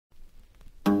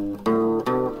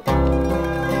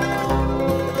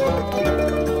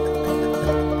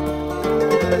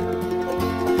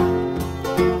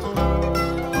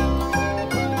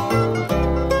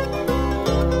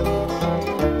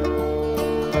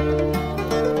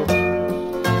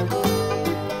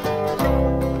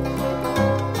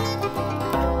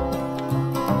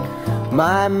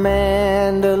My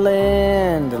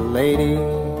MandaLinda Lady,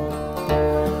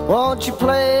 won't you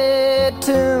play a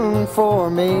tune for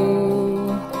me?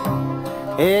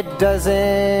 It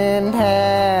doesn't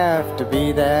have to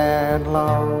be that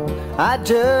long, I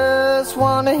just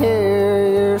want to hear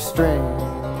your string.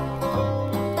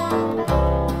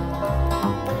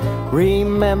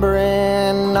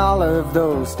 Remembering all of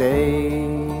those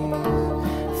days,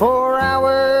 for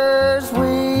hours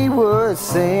we would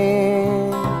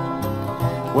sing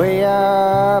way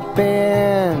up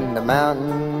in the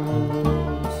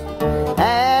mountains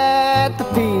at the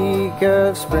peak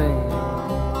of spring.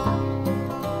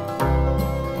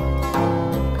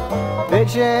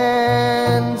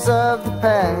 Visions of the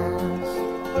past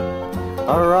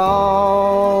are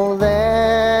all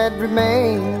that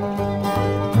remain,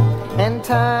 and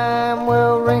time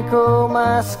will wrinkle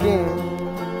my skin.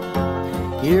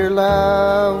 Your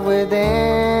love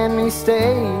within me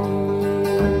stays.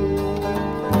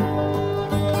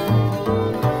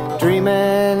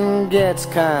 Dreaming gets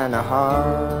kinda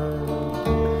hard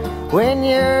when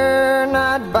you're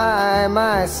not by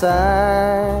my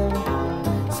side.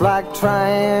 It's like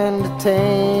trying to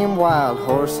tame wild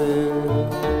horses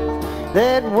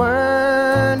that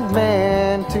weren't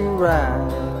meant to ride.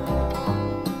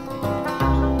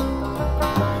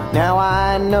 Now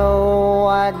I know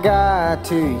I got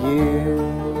to you,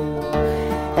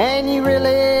 and you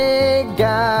really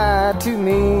got to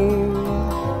me.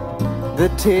 The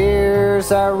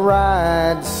tears I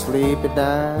ride to sleep at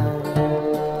night,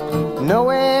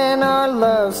 knowing our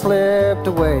love slipped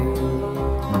away.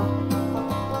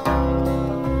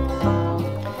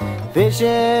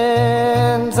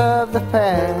 Visions of the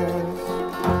past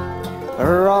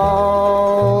are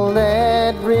all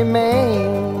that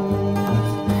remains,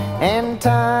 and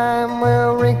time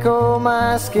will wrinkle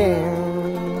my skin.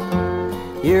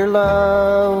 Your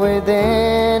love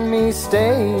within me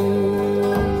stays.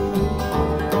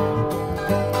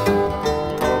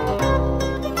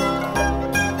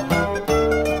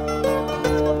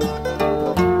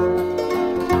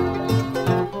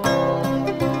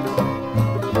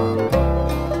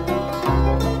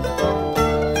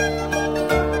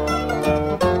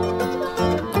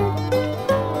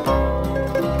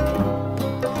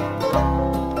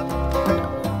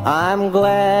 I'm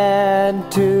glad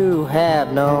to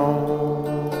have known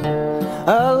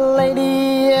a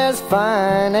lady as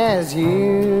fine as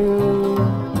you.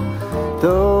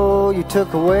 Though you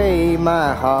took away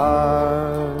my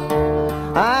heart,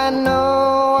 I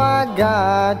know I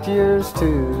got yours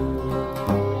too.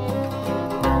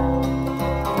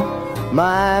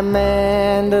 My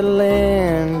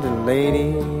MandaLinda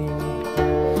Lady,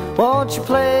 won't you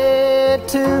play a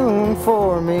tune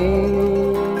for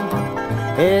me?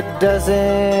 It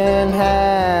doesn't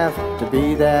have to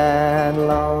be that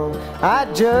long, I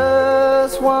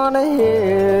just want to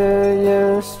hear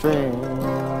your string.